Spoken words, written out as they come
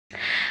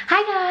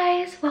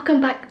guys, welcome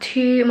back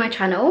to my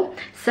channel.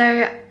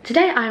 So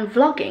today I'm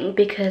vlogging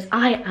because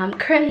I am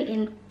currently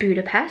in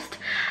Budapest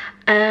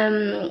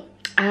and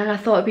I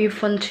thought it'd be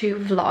fun to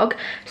vlog.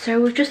 So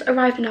we've just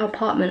arrived in our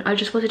apartment. I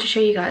just wanted to show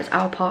you guys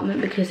our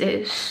apartment because it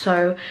is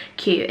so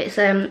cute. It's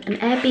an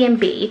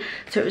Airbnb,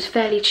 so it was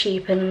fairly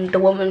cheap, and the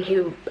woman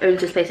who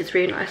owns this place is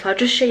really nice. So I'll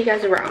just show you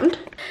guys around.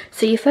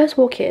 So you first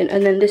walk in,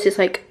 and then this is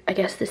like, I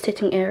guess, the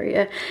sitting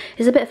area.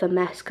 It's a bit of a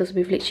mess because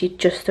we've literally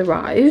just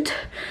arrived.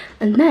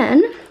 And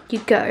then you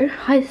go,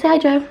 hi, say hi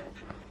Joe.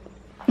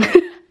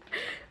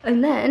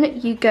 And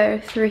then you go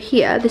through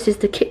here. This is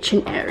the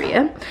kitchen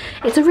area.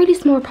 It's a really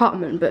small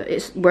apartment, but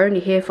we're only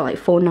here for like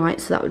 4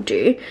 nights, so that would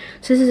do.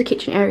 So this is the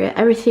kitchen area.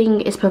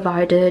 Everything is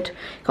provided.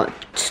 Got a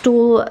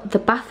stool. The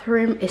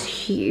bathroom is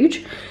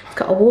huge. It's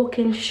got a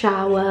walk-in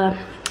shower,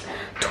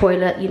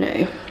 toilet, you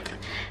know,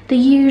 the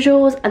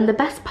usuals. And the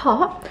best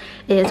part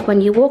is when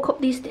you walk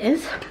up these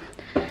stairs.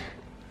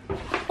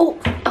 Oh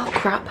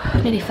crap!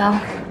 Nearly fell.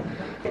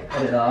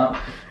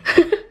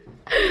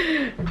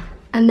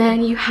 And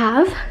then you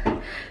have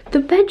the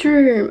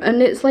bedroom,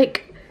 and it's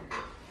like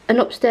an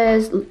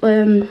upstairs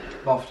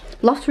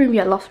loft room.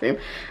 Yeah, loft room.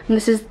 And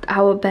this is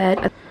our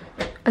bed,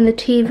 and the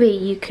TV,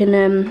 you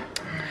can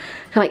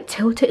like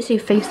tilt it so you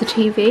face the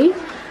TV,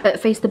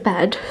 face the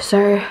bed.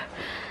 So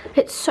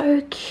it's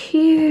so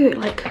cute.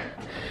 Like,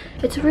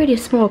 it's really a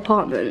small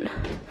apartment,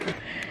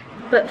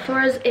 but for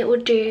us it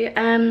would do.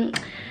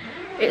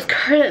 It's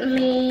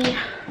currently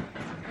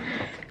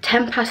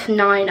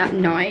 9:10 at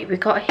night. We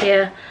got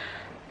here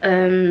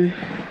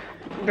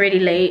really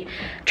late.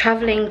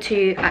 Traveling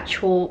to the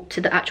actual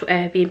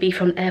Airbnb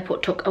from the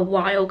airport took a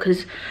while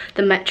because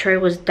the metro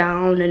was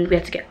down and we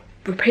had to get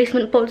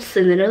replacement bus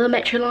and another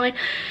metro line.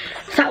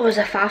 So that was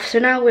a faff. So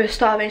now we're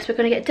starving, so we're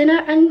gonna get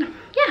dinner, and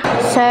yeah.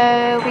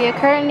 So we are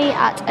currently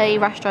at a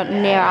restaurant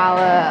near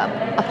our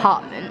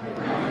apartment,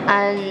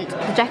 and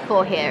the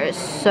decor here is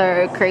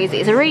so crazy.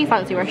 It's a really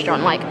fancy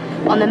restaurant. Like,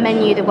 on the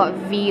menu they've got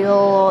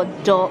veal,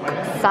 duck,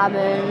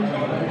 salmon.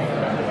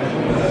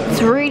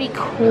 It's really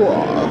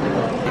cool.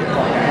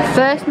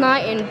 First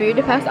night in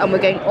Budapest and we're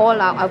going all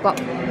out. I've got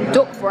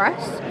duck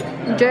breast.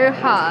 Joe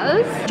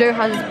has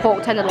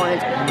pork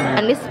tenderloins,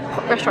 and this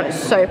restaurant is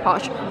so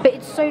posh, but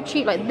it's so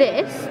cheap. Like,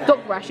 this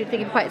duck breast you'd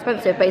think it's quite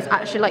expensive, but it's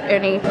actually like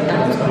only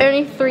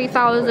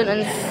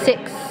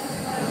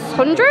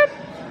 3,600.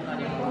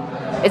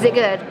 Is it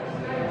good?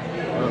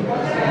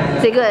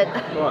 Is it good?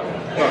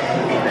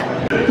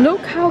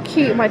 Look how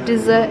cute my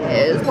dessert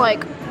is.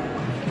 Like,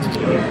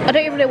 I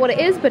don't even know what it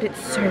is, but it's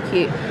so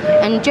cute.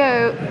 And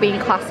Joe, being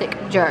classic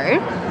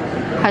Joe,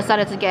 has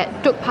decided to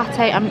get duck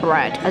pate and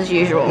bread as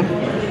usual,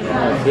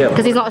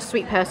 because he's not a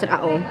sweet person at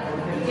all.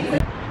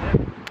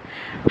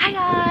 Hi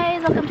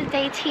guys, welcome to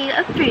day 2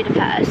 of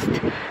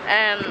Budapest.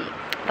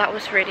 That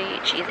was really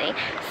cheesy.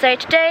 So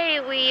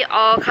today we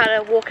are kind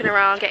of walking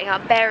around, getting our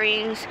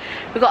bearings.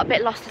 We got a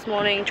bit lost this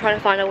morning, trying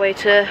to find a way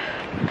to,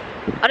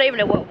 I don't even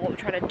know what we're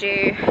trying to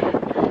do.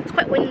 It's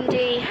quite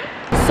windy.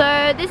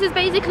 So this is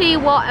basically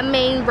what a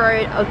main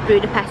road of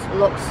Budapest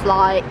looks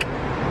like.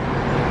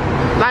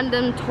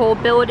 Random tall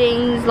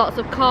buildings, lots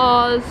of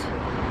cars,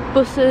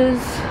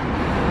 buses.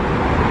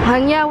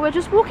 And yeah, we're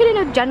just walking in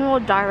a general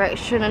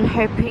direction and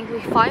hoping we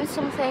find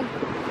something.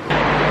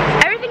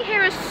 Everything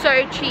here is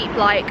so cheap.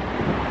 Like,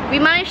 we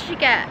managed to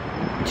get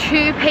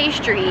 4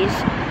 pastries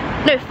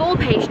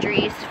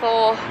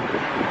for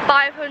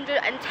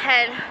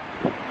 510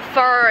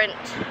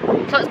 forint.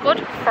 So it's called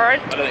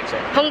forint? I don't think so.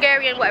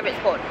 Hungarian, whatever it's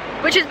called.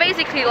 Which is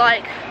basically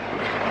like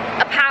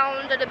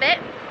 £1 and a bit.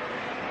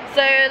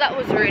 So that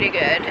was really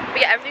good. But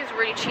yeah, everything's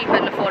really cheap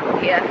and affordable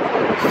here.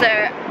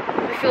 So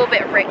we feel a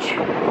bit rich.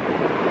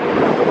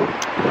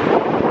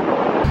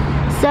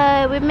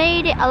 So we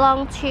made it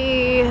along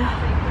to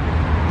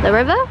the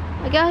river,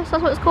 I guess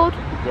that's what it's called.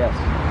 Yes.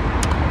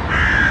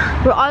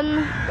 We're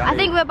on, I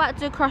think we're about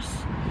to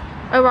cross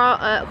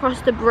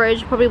the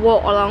bridge, probably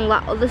walk along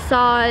that other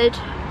side.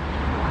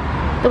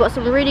 They've got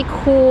some really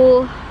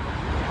cool,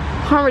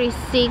 can't really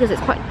see because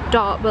it's quite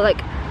dark, but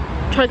like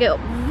trying to get up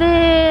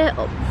there,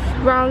 up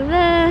around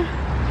there.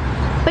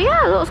 But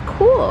yeah, that was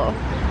cool.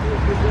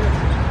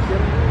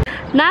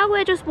 Now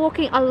we're just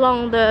walking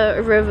along the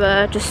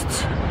river,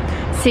 just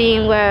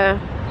seeing where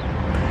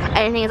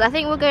anything is. I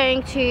think we're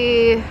going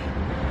to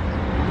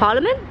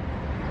Parliament.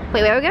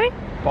 Wait, where are we going?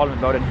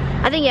 Parliament building.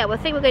 I think, yeah, I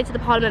think we're going to the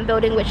Parliament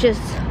building, which is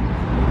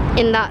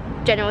in that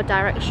general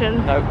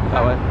direction. No,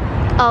 that way.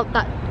 Oh,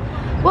 that.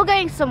 We're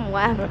going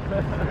somewhere.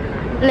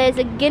 And there's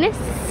a Guinness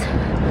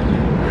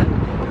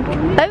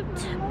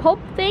boat pub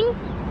thing.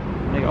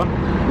 Hang on.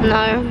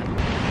 No.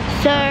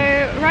 So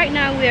right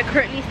now we are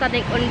currently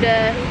standing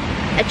under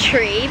a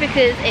tree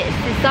because it's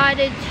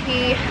decided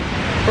to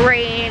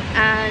rain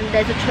and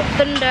there's a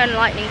thunder and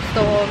lightning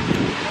storm.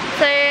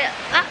 So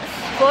that's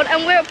fun,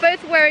 and we're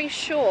both wearing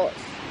shorts.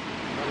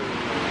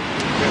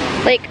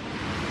 Like,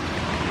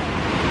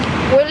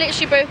 we're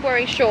literally both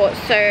wearing shorts,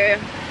 so yay!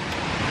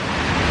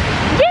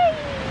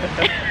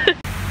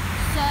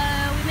 So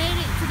we made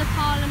it to the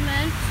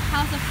Parliament,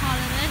 House of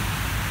Parliament,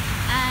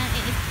 and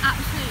it is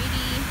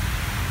absolutely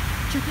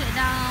chucking it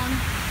down.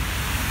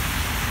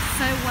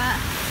 So wet.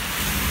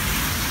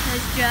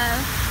 There's Joe.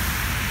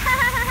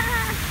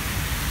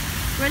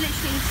 We're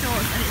literally in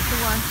shorts and it's the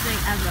worst thing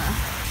ever.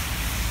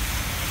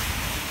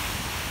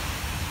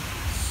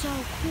 So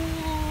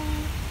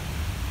cool.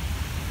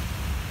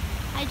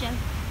 Hi Joe.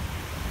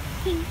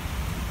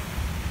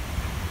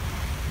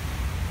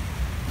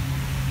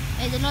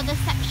 Is another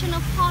section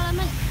of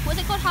Parliament.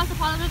 What's it called? House of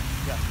Parliament?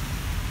 Yeah.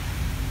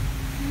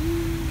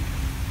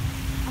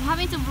 I'm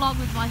having to vlog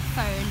with my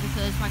phone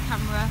because my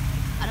camera,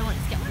 I don't want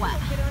it to get wet.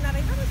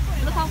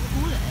 Look how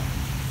cool it is.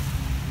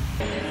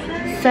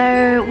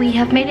 So we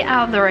have made it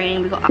out of the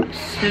rain. We got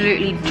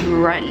absolutely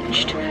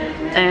drenched.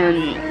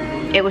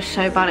 It was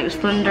so bad. It was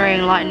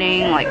thundering,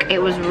 lightning, like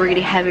it was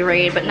really heavy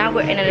rain. But now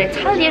we're in an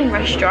Italian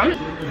restaurant.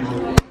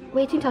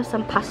 Waiting to have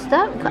some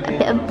pasta. We've got a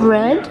bit of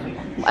bread.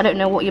 I don't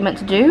know what you're meant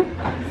to do.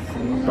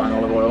 Put an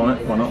olive oil on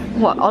it, why not?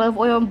 What, olive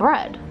oil and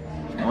bread?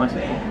 Nice. Is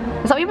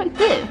that what you're meant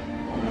to do?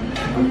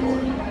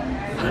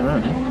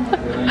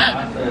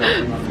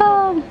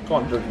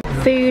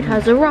 Food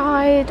has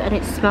arrived and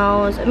it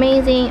smells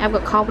amazing. I've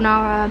got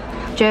carbonara.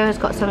 Joe has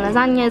got some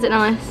lasagna. Is it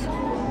nice?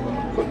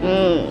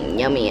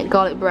 Yummy.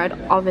 Garlic bread,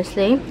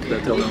 obviously.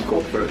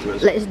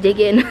 Let's dig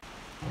in.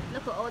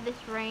 Look at all this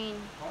rain.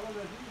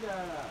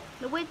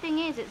 The weird thing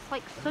is, it's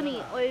like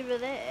sunny over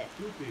there.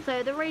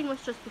 So the rain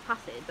must just be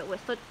passing, but we're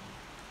stood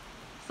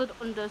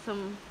under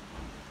some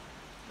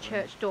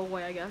church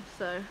doorway, I guess.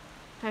 So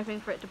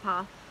hoping for it to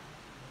pass.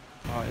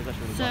 Oh,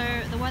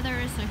 so the weather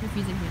is so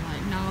confusing here.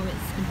 Like now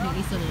it's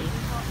completely sunny,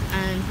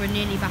 and we're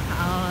nearly back at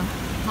our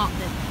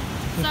apartment.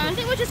 So I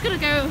think we're just gonna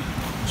go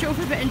chill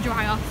for a bit and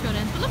dry off, to be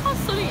honest. But look how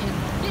sunny it is.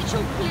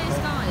 Literal clear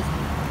skies.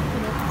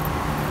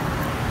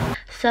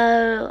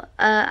 So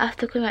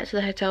after coming back to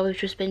the hotel, we've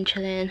just been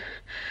chilling.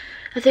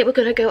 I think we're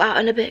gonna go out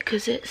in a bit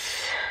because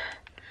it's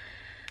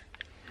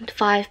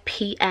 5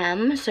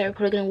 PM. So we're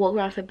probably gonna walk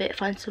around for a bit,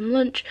 find some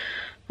lunch.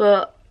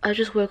 But I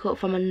just woke up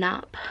from a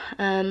nap.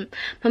 My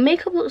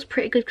makeup looks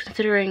pretty good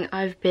considering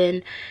I've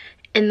been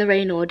in the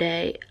rain all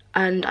day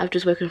and I've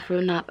just woken from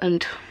a nap,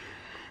 and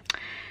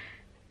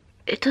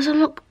it doesn't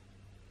look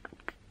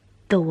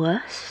the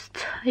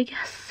worst, I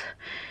guess.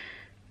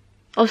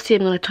 Obviously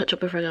I'm gonna touch up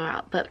before I go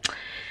out, but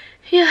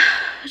yeah,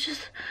 it's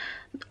just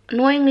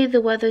annoyingly the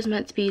weather's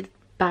meant to be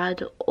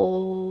bad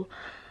all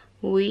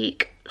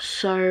week,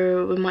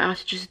 so we might have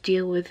to just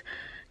deal with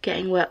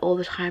getting wet all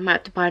the time. I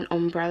have to buy an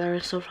umbrella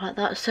and stuff like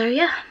that. So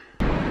yeah,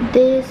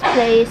 this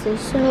place is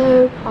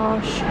so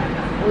posh.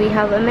 We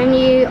have a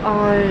menu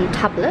on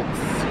tablets,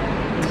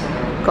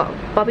 got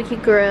barbecue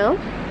grill,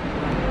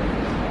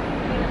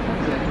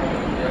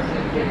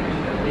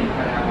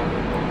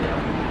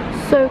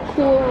 so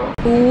cool.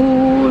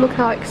 Ooh, look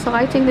how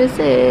exciting this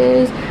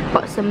is.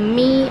 Got some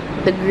meat,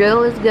 the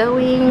grill is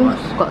going,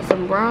 got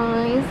some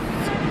rice,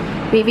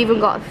 we've even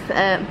got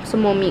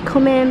some more meat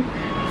coming.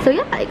 So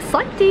yeah,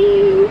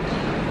 exciting.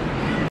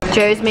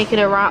 Joe's making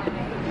a wrap.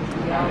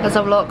 Let's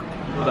have a look.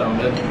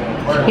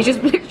 He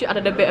just literally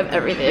added a bit of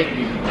everything.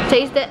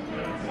 Taste it.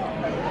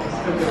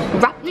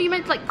 Wrap? No, you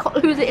meant to like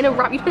lose it in a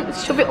wrap. You don't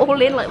shove it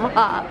all in like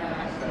that.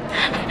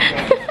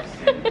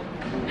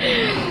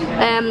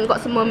 Got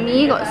some more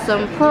meat, got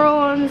some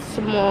prawns,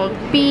 some more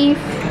beef.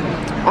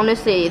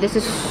 Honestly, this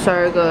is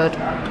so good.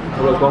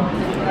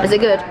 Is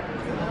it good?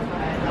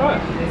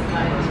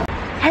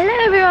 Hello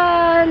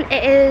everyone,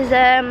 it is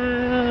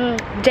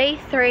day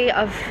three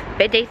of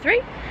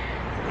Budapest,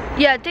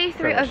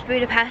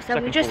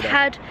 and we just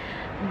had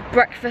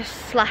breakfast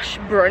slash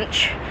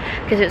brunch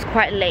because it was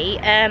quite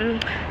late.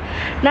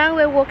 Now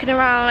we're walking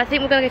around. I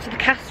think we're gonna go to the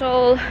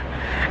castle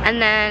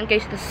and then go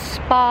to the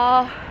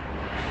spa.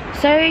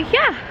 So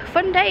yeah,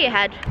 fun day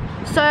ahead.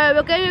 So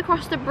we're going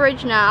across the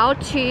bridge now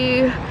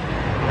to,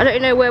 I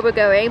don't know where we're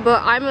going,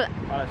 but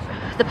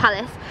the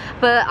palace.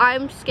 But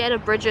I'm scared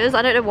of bridges.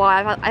 I don't know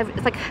why.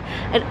 It's like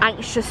an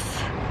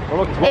anxious.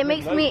 It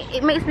makes me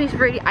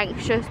really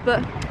anxious.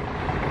 But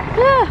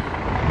yeah,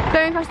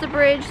 going across the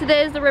bridge. So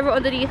there's the river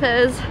underneath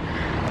us.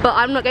 But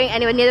I'm not going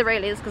anywhere near the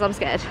railings because I'm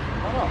scared.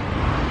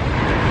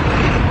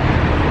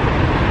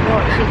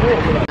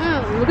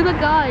 Look at the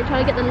guy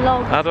trying to get the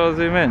log. How do I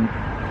zoom in?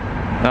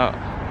 No.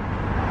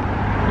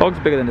 Log's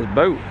bigger than this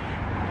boat.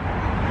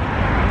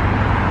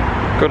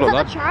 Good luck,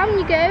 lad. Is that the tram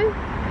you go?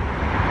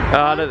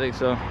 I don't think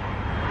so.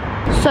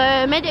 So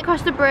made it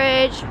across the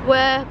bridge.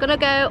 We're gonna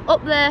go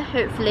up there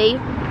hopefully,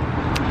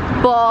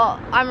 but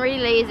I'm really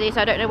lazy, so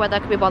I don't know whether I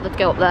can be bothered to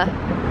go up there.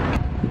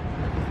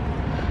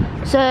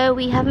 So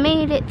we have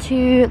made it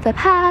to the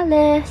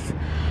palace.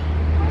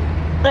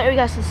 I don't know if you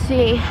guys can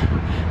see,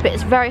 but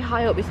it's very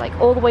high up. It's like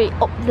all the way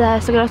up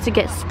there, so we're gonna have to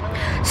get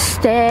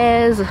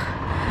stairs.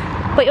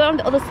 But you're on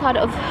the other side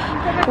of,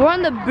 we're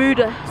on the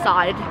Buda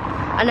side,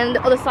 and then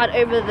the other side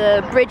over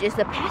the bridge is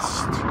the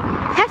Pest.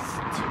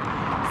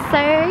 So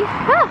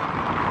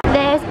yeah,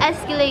 there's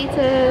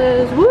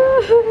escalators.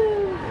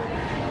 Woohoo!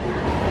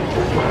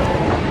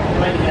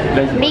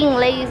 Being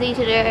lazy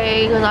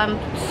today because I'm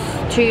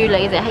too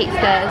lazy. I hate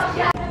stairs.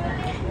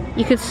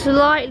 You can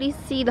slightly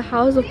see the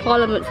House of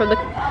Parliament from the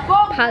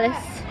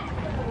palace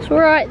It's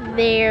right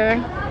there.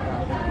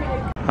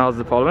 How's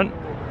the Parliament?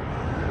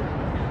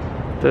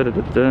 Da, da,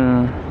 da,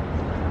 da.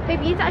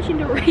 Baby, it's actually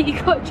not really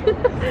good.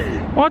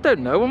 Well, I don't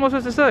know. What am I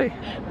supposed to say?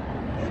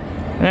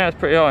 Yeah, it's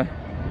pretty high.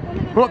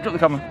 Oh, drop the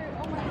camera.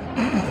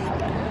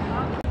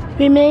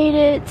 We made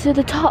it to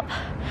the top.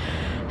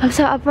 I'm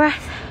so out of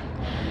breath.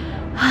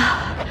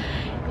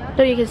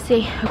 Look, you can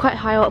see, I'm quite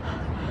high up.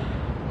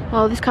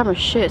 Oh, this camera's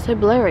shit, it's so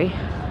blurry.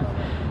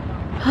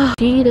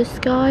 See the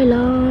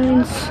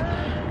skylines.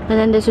 And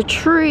then there's a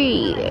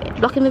tree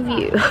blocking the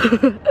view.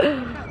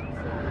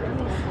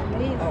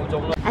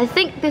 I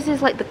think this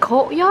is like the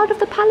courtyard of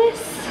the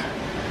palace.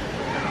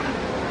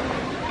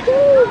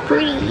 Ooh,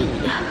 pretty.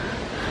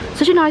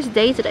 Such a nice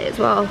day today as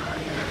well.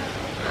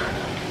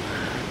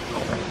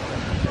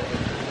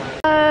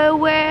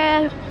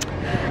 We're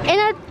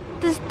in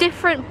this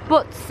different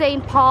but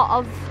same part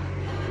of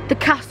the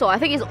castle. I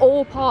think it's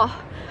all part.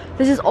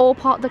 This is all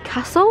part of the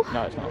castle.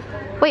 No, it's not.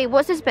 Wait,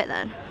 what's this bit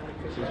then?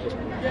 This is just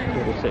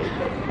the city.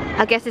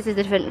 I guess this is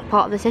a different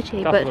part of the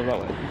city, but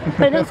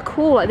But it looks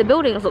cool. Like the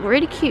buildings look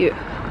really cute.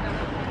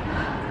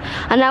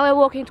 And now we're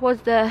walking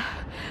towards the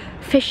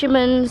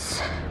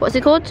fisherman's. What's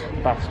it called?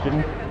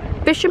 Bastion.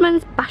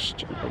 Fisherman's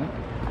Bastion.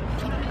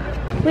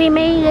 We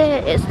made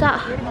it. It's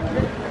that.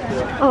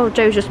 Oh,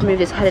 Joe's just moved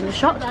his head in the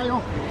shot.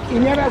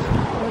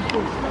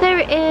 There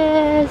it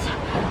is.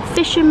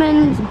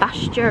 Fisherman's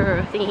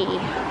Bastion thingy.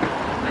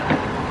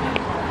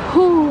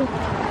 Ooh.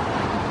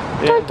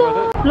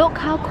 Ta-da. Look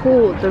how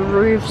cool the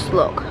roofs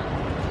look.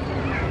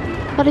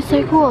 That is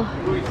so cool.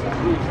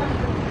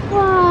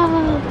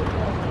 Wow.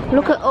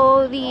 Look at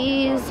all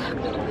these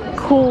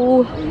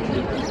cool,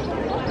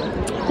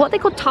 what they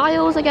call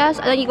tiles, I guess.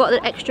 And then you got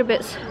the extra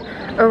bits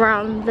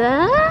around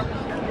there.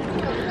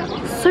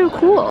 So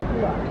cool.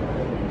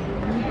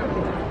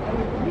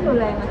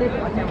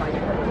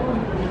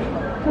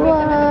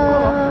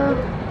 Whoa.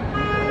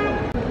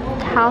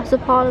 House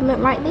of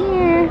Parliament right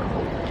there.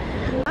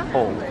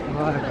 Oh,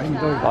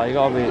 you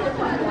gotta be.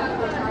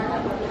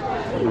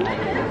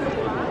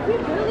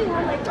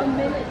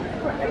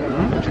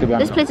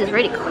 This place is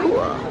really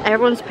cool.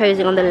 Everyone's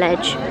posing on the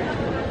ledge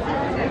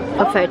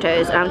of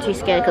photos, and I'm too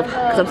scared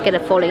because I'm scared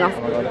of falling off.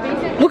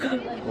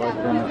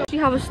 We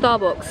have a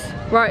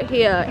Starbucks right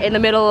here in the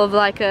middle of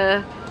like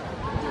a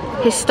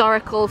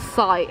historical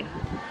site.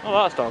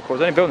 Oh, that's dark. It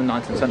was only built in the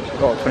 19th century,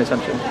 or 20th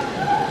century.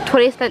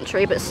 20th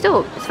century, but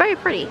still, it's very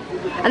pretty.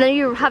 And then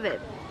you have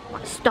it,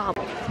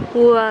 Starbucks.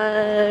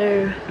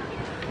 Whoa.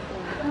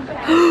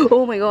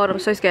 Oh my god, I'm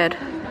so scared.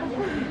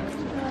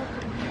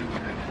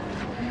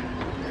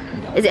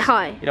 Is it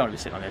high? You don't want to be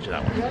sitting on the edge of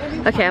that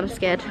one. Okay, I'm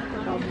scared.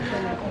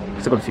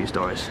 Still got a few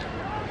stories.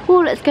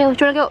 Oh, let's go. Do you want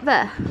to go up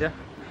there? Yeah.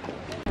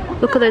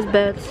 Look at those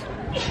birds.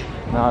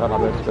 No, I don't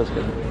like birds. That's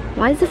good.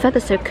 Why is the feather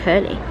so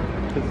curly?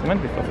 It's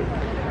meant to be fluffy.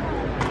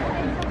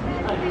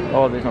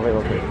 Oh, it's not very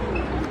well good.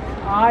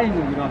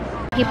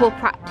 People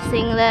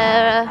practicing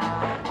their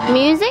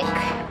music.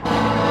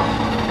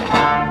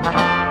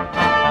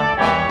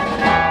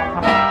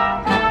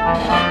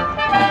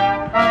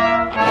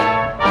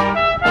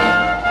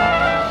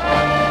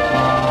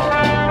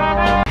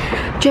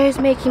 Joe's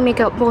making me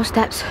go up more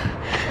steps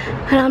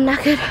and I'm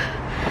knackered.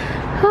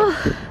 Oh.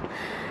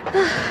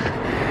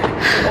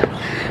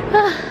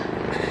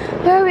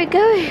 Where are we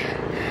going?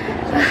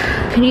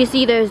 Can you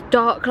see those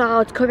dark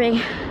clouds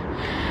coming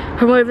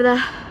from over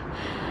there?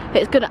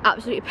 It's gonna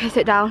absolutely piss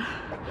it down.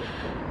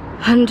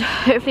 And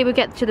hopefully we'll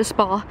get to the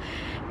spa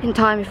in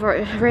time before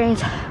it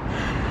rains.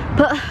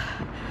 But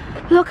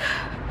look,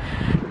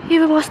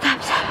 even more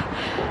steps.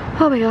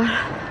 Oh my god.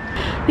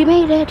 We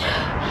made it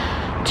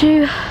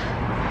to,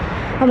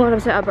 oh my god, I'm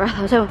so out of breath,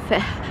 I'm so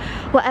unfit.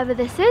 Whatever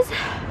this is,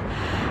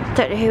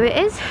 don't know who it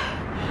is.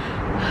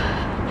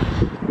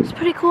 It's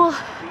pretty cool.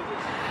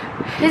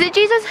 Is it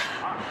Jesus?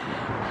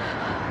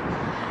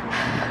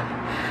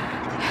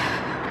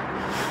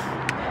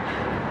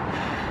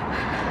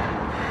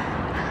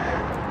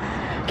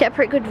 Get a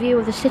pretty good view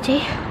of the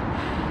city.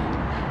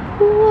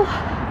 Ooh.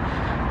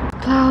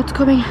 Clouds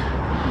coming.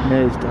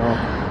 It is dark.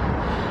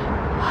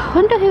 I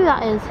wonder who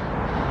that is.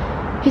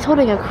 He's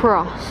holding a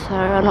cross, so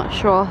I'm not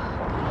sure.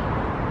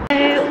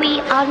 So we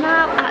are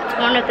now at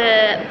one of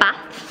the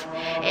baths.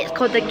 It's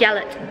called the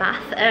Gallet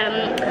bath.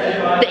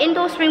 The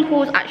indoor swimming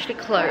pool is actually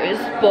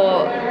closed,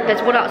 but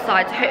there's one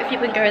outside, so hopefully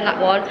we can go in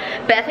that one.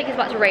 But I think it's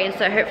about to rain,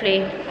 so hopefully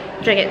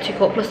don't get too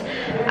cold. Plus,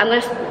 I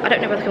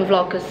don't know whether I can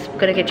vlog because I'm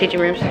gonna get changing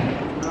rooms.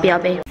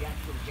 BRB.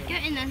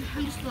 Get in then,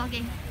 I'm just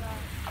vlogging.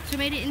 So we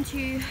made it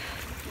into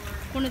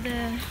one of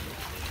the,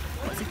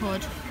 what's it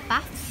called,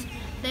 baths.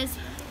 There's,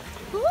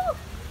 ooh,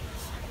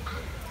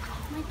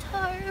 my toe,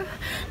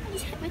 I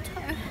just hit my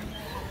toe.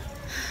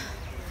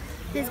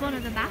 There's one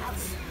of the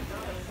baths.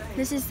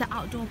 This is the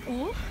outdoor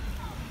pool.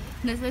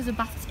 And there's loads of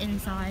baths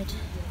inside.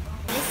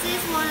 This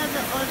is one of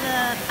the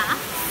other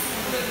baths.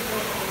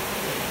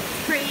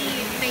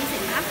 Pretty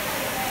basic bath.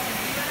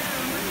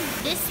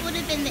 This would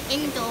have been the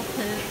indoor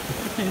pool.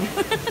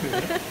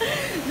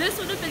 This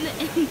would have been the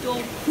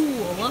indoor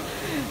pool,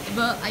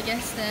 but I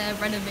guess they're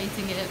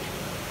renovating it.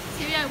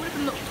 yeah, it would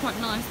have looked quite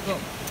nice, but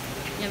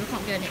yeah, we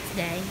can't go in it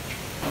today.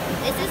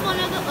 This is one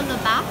of the other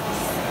baths.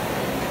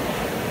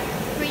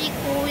 Pretty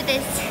cool.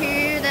 There's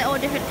two, they're all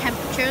different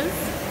temperatures.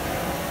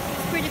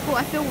 It's pretty cool.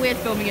 I feel weird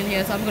filming in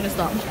here, so I'm gonna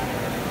stop.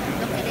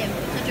 Look at him,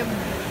 such a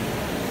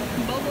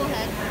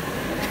bobblehead.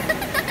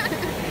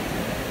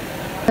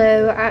 So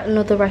we're at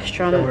another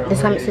restaurant.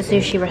 This time it's a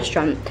sushi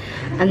restaurant,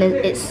 and then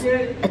it's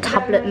a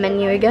tablet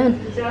menu again.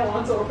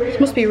 This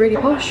must be really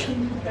posh.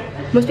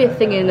 Must be a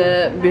thing in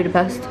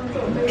Budapest.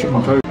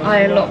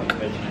 I look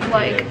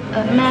like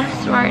a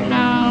mess right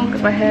now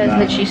because my hair is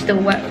literally still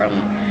wet from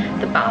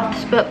the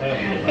baths, but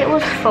it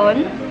was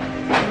fun.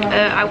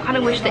 I kind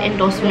of wish the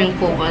indoor swimming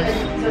pool was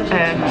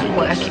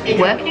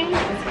working,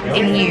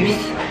 in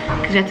use,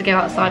 because we had to go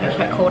outside. It was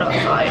quite cold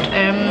outside.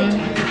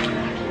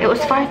 It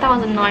was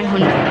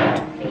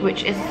 5,900,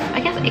 which is,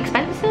 I guess,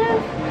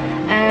 expensive.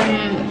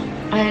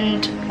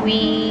 And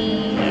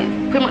we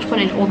pretty much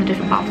went in all the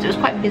different baths. It was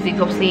quite busy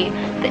because obviously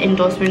the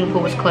indoor swimming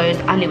pool was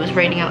closed and it was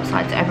raining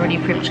outside, so everybody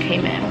pretty much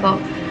came in. But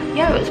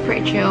yeah, it was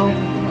pretty chill.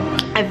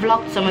 I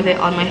vlogged some of it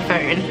on my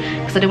phone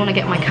because I didn't want to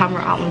get my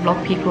camera out and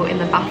vlog people in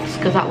the baths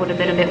because that would have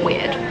been a bit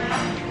weird.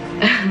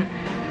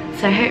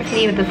 So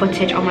hopefully the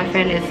footage on my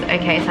phone is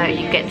okay, so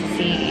you get to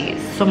see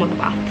some of the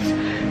baths.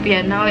 But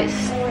yeah, now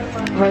it's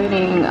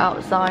raining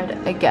outside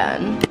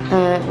again.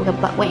 We're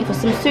back waiting for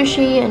some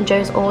sushi and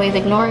Joe's always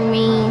ignoring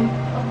me.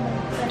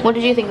 What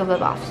did you think of the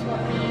baths?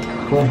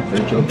 Cool,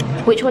 good job.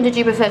 Which one did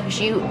you prefer? Because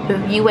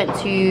you went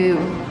to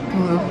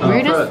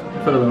Rudis?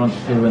 I feel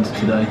like we went to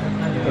today.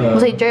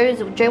 Was it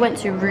Joe went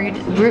to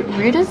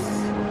Rudis?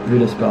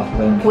 Rudis bath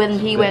when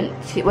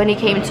he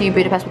came to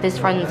Budapest with his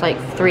friends like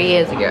 3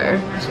 years ago.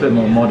 It's a bit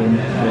more modern,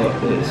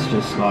 but it's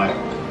just like, I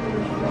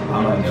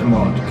don't know, it's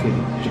more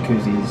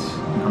jacuzzis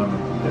and kind of a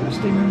bit of a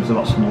steam room. It's a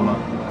lot smaller.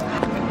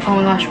 Oh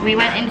my gosh, we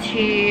went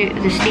into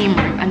the steam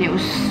room and it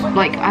was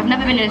like, I've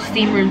never been in a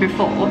steam room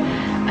before,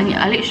 and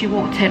I literally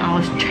walked in, I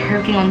was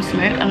choking on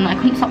smoke and I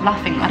couldn't stop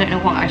laughing. I don't know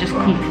why, I just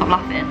couldn't stop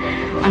laughing.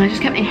 And I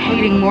just kept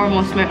inhaling more and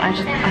more smoke. I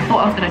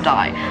thought I was gonna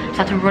die, so I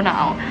had to run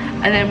out.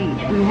 And then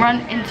we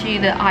run into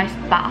the ice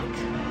bath,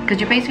 because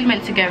you're basically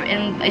meant to go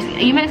in, are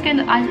you meant to go in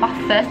the ice bath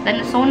first, then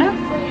the sauna?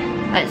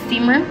 Like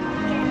steam room?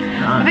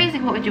 But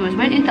basically what we do was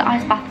went into the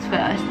ice baths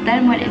first,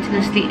 then went into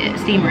the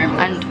steam room,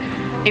 and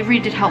it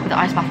really did help with the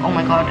ice bath. Oh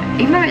my god,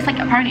 even though it's like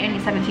apparently only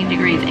 17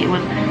 degrees, it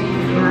was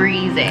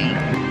freezing.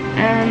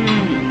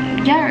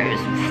 Yeah, it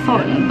was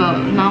fun,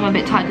 but now I'm a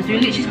bit tired because we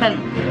literally spent,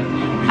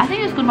 I think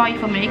it was good value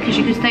for me because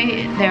you could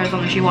stay there as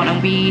long as you want,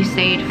 and we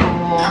stayed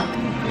for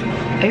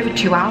over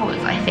 2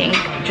 hours, I think,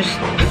 just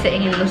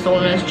sitting in the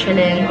saunas,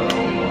 chilling.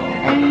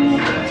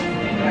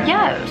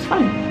 Yeah, it was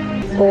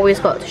fun. Always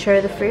got to show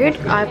the food.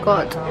 I've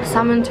got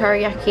salmon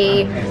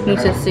teriyaki,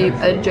 miso soup,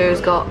 and Joe's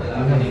got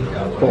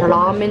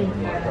ramen.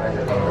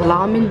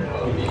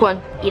 Go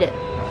on, eat it.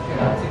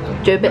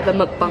 Do a bit of a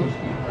mukbang.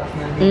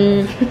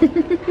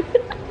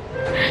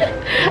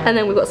 And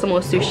then we've got some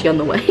more sushi on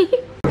the way.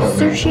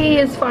 Sushi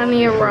has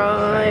finally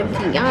arrived.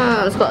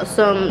 Yeah, it's got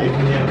some,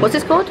 what's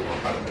this called?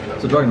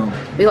 It's a dragon roll.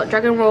 We got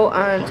dragon roll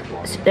and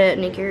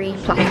nigiri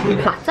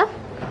platter.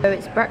 So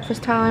it's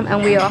breakfast time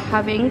and we are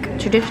having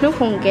traditional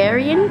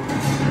Hungarian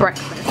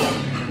breakfast.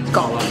 It's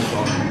got,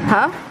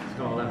 huh? It's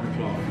got 11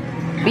 o'clock.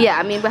 But yeah,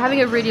 I mean, we're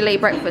having a really late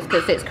breakfast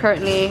because it's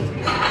currently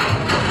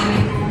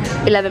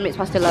 11 minutes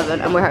past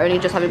 11 and we're only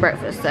just having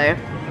breakfast, so.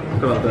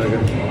 Got a burger.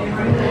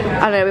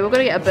 I know, we were going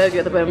to get a burger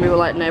at the moment, we were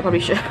like, no, probably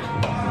should.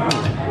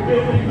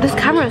 This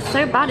camera is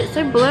so bad, it's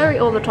so blurry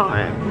all the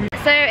time.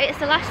 So it's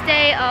the last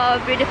day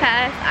of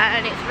Budapest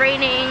and it's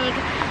raining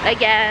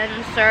again,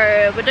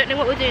 so we don't know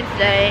what we're doing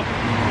today.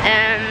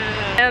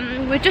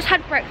 We just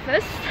had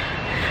breakfast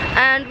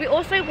and we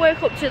also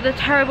woke up to the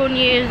terrible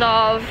news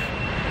of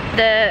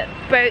the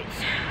boat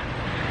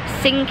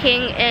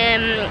sinking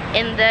in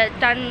the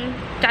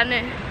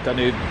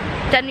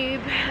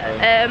Danube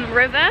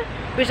river,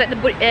 which is like the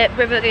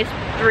river that goes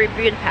through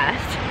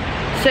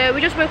Budapest. So we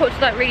just woke up to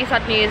that really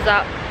sad news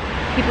that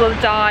people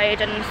have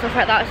died and stuff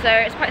like that, so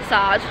it's quite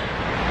sad.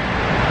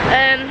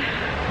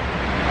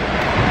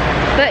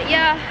 But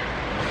yeah,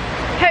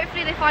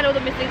 hopefully they find all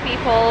the missing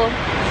people.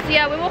 So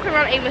yeah, we're walking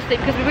around aimlessly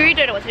because we really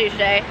don't know what to do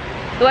today.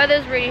 The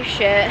weather's really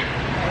shit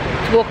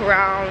to walk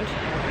around,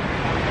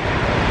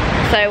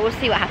 so we'll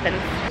see what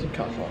happens.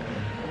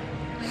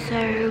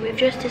 So we've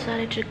just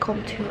decided to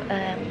come to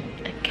a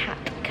cat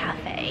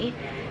cafe,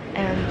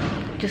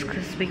 just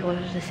because we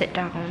wanted to sit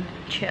down,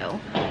 chill,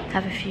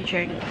 have a few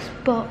drinks,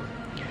 but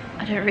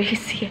I don't really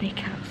see any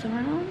cats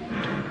around.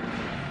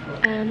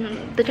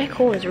 The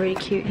decor is really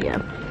cute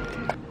here.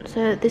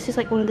 So this is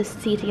like one of the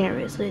seating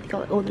areas, so they've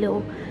got all the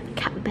little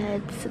cat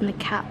beds and the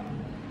cat,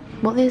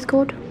 what are these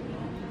called?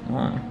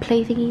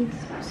 Play thingies.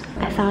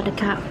 I found a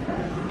cat.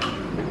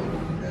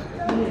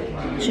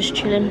 It's just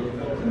chilling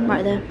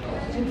right there.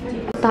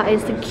 That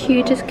is the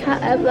cutest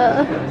cat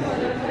ever.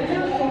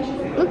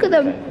 Look at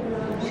them.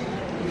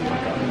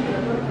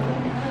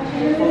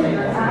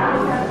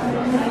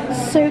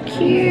 So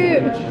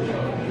cute.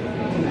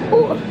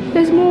 Oh,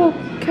 there's more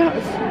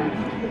cats.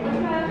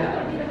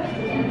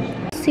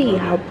 see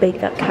how big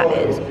that cat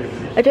is?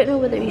 I don't know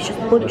whether he's just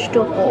bunched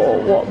up or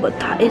what, but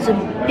that is a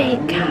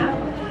big cat.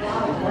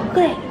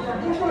 Look at it.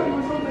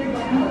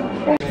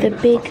 The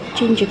big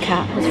ginger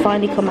cat has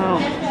finally come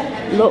out.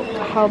 Look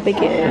how big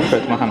it is.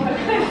 That's my hand.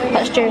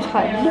 That's Joe's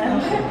hand.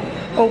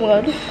 Oh my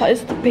god, that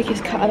is the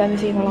biggest cat I've ever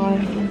seen in my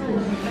life.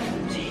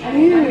 It's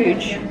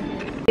huge.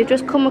 We've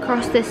just come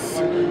across this,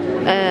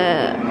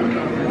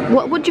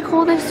 what would you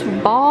call this?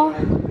 Bar?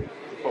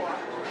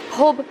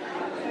 Pub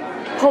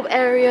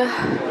area.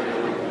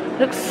 It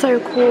looks so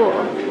cool.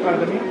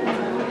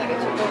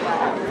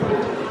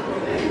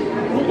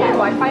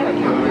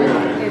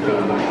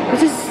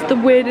 This is the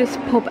weirdest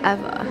pub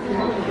ever.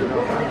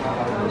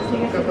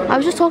 I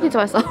was just talking to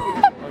myself.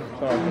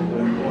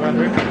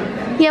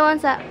 Yeah, one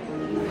sec.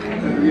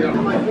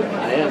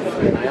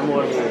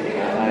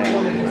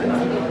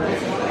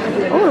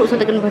 Oh, it looks like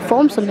they're going to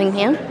perform something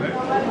here.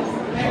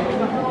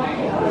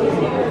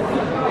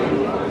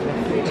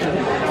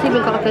 It's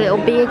even got like a little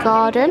beer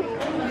garden.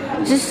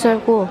 This is so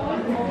cool.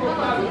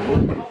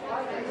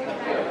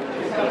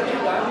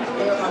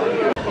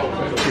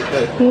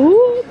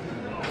 Ooh.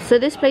 So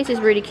this place is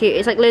really cute.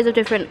 It's like loads of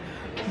different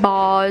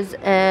bars,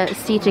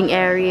 seating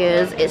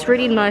areas. It's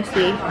really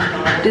nicely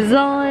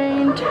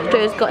designed.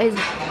 Joe's got his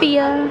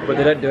beer. But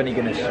they don't do any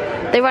Guinness.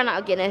 They ran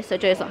out of Guinness, so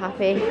Joe's not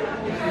happy.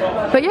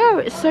 But yeah,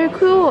 it's so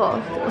cool.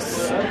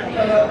 It's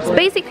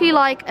basically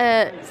like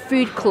a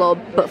food club,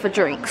 but for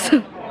drinks.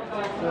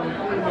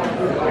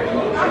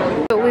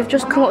 But we've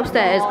just come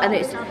upstairs and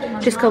it's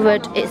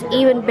discovered it's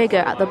even bigger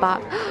at the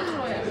back.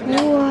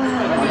 Wow.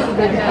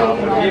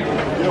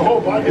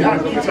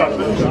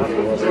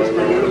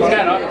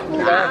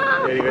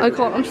 I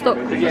can't, I'm stuck.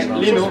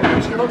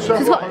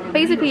 It's got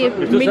basically a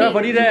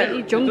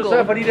mini jungle.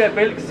 Oh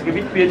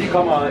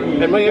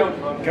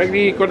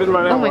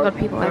my god,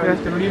 people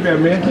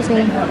everywhere. Excuse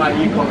me.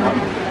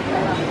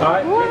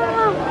 Wow.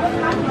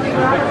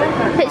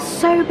 It's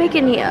so big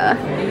in here.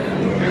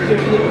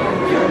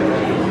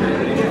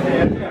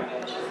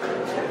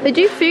 They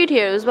do food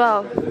here as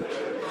well.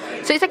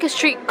 So it's like a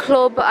street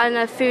club and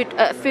a food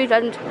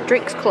and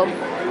drinks club.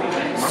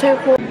 So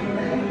cool.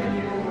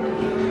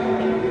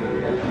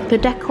 The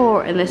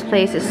decor in this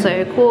place is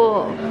so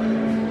cool.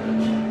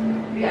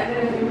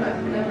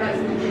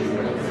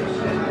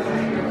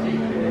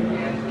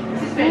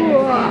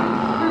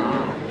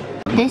 Wow.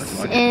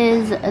 This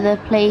is the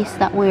place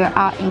that we're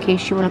at in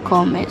case you want to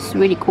come. It's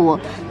really cool.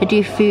 They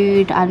do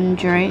food and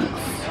drinks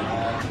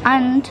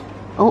and,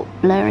 oh,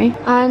 blurry.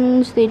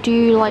 And they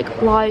do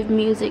like live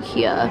music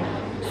here.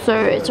 So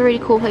it's a really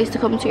cool place to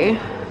come to.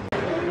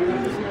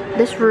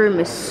 This room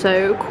is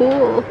so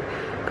cool.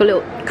 Got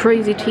little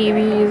crazy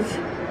TVs.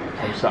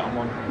 I'm sat on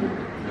one.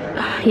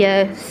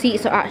 Yeah,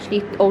 seats are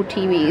actually old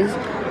TVs.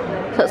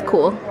 So that's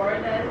cool.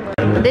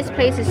 This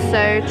place is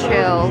so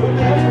chill.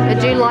 They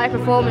do live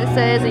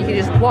performances and you can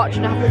just watch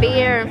and have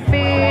beer and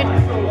food.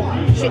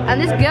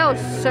 And this girl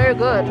is so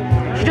good.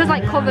 She does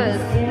like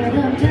covers.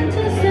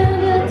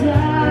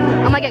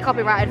 I might get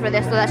copyrighted for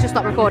this, so let's just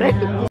stop recording.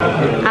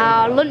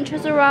 Our lunch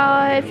has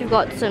arrived. We've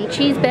got some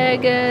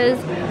cheeseburgers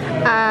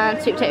and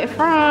sweet potato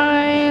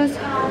fries.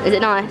 Is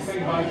it nice?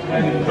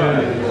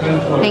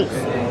 Thanks.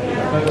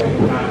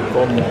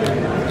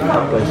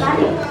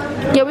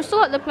 Yeah, we're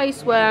still at the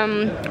place where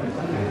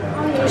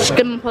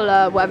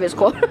Skimpler, whatever it's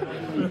called.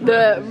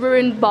 The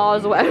ruined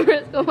bars or whatever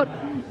it's called.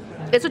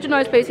 It's such a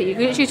nice place here. You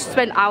can literally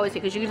spend hours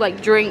here because you can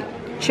like drink,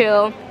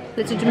 chill,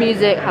 listen to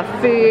music, have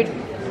food.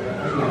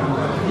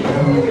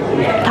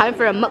 Time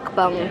for a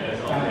mukbang.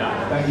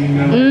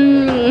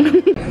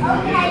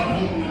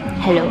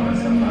 Hello.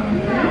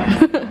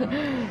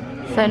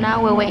 So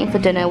now we're waiting for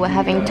dinner. We're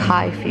having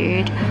Thai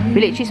food.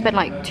 We literally spent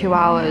like 2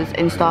 hours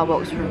in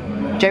Starbucks.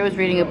 Joe was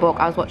reading a book,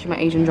 I was watching my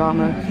Asian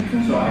drama.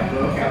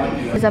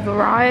 As I've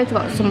arrived,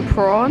 got some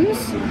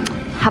prawns.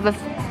 Have a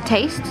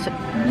taste.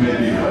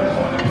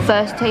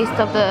 First taste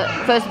of the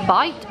first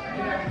bite.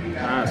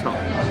 It's hot.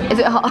 Is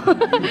it hot?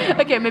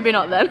 Okay, maybe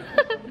not then.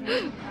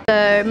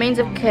 So mains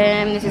of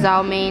Kim, this is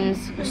our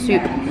mains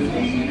soup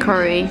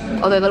curry.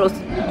 Although that looks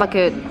like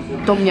a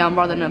tom yum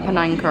rather than a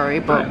Penang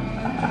curry, but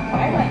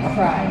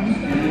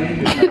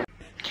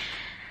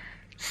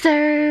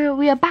so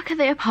we are back at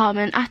the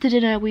apartment. After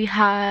dinner we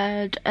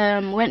had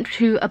went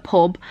to a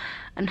pub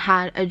and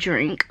had a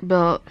drink,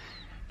 but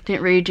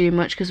didn't really do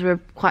much because we were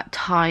quite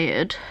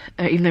tired,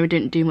 even though we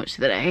didn't do much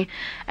today.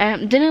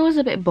 Dinner was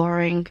a bit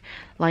boring.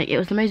 Like, it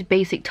was the most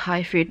basic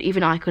Thai food.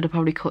 Even I could have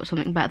probably cooked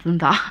something better than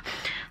that.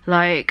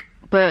 Like,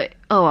 but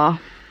oh well,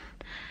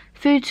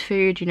 food's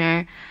food, you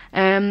know.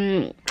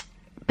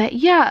 But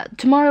yeah,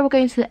 tomorrow we're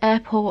going to the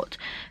airport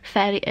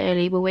fairly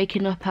early. We're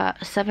waking up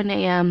at 7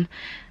 AM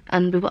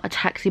and we've got a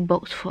taxi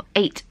booked for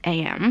 8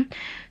 AM,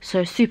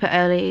 so super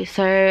early.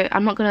 So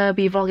I'm not gonna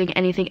be vlogging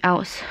anything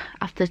else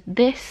after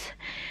this.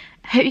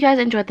 Hope you guys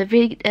enjoyed the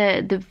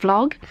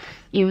vlog,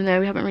 even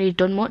though we haven't really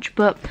done much.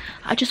 But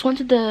I just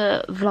wanted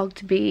the vlog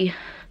to be,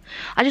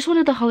 I just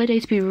wanted the holiday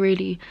to be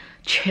really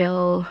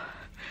chill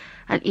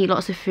and eat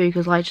lots of food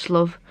because I just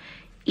love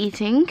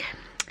eating.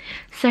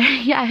 So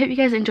yeah, I hope you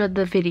guys enjoyed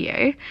the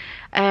video.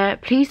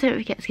 Please don't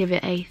forget to give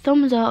it a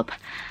thumbs up,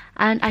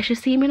 and I shall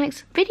see you in my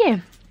next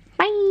video.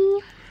 Bye.